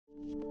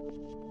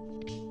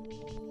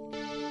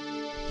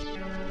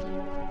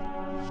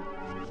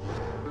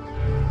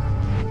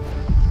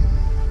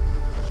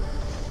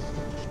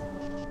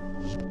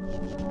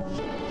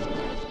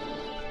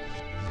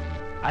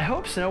I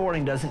hope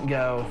snowboarding doesn't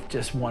go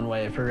just one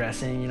way of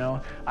progressing, you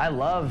know? I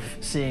love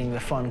seeing the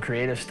fun,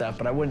 creative stuff,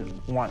 but I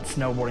wouldn't want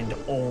snowboarding to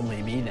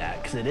only be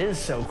that, because it is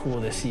so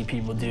cool to see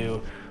people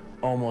do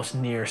almost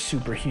near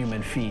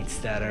superhuman feats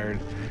that are,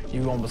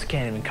 you almost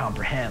can't even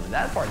comprehend.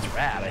 That part's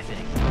rad, I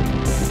think.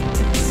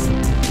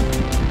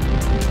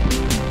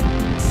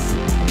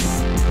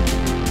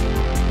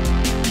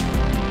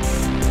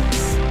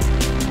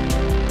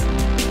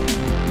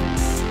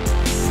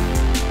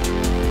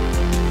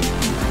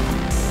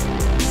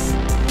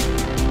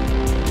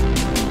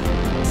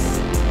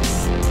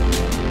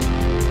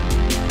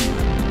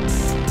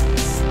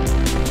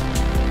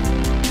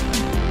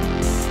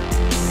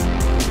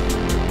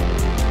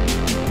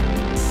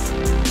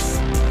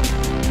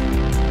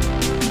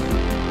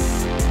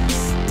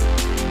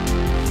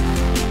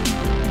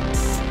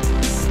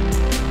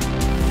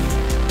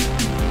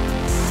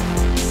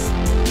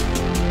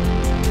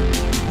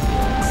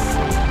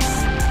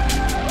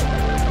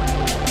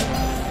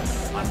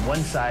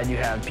 One side you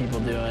have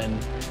people doing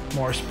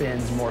more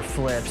spins, more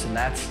flips, and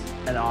that's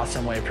an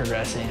awesome way of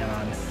progressing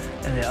on.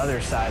 And the other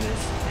side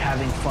is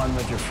having fun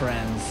with your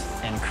friends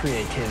and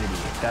creativity.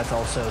 That's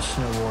also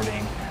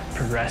snowboarding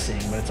progressing,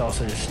 but it's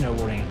also just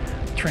snowboarding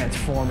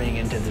transforming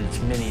into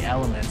the many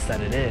elements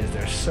that it is.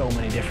 There's so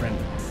many different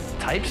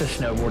types of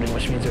snowboarding,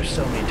 which means there's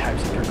so many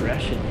types of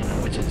progression, you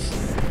know, which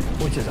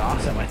is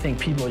awesome. I think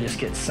people just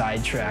get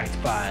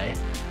sidetracked by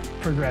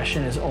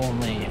progression is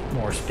only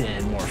more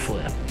spin, more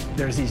flip.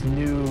 There's these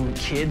new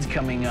kids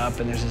coming up,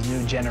 and there's this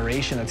new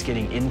generation that's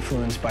getting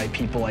influenced by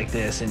people like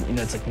this. And you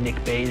know, it's like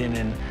Nick Baden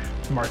and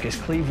Marcus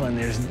Cleveland.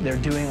 They're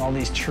doing all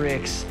these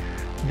tricks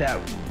that,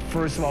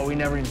 first of all, we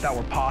never even thought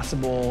were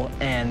possible,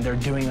 and they're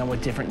doing them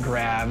with different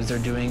grabs. They're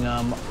doing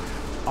them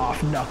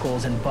off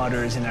knuckles and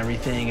butters and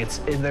everything.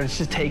 They're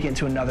just taking it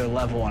to another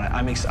level, and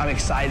I'm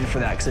excited for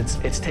that because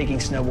it's taking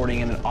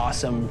snowboarding in an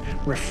awesome,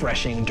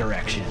 refreshing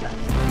direction.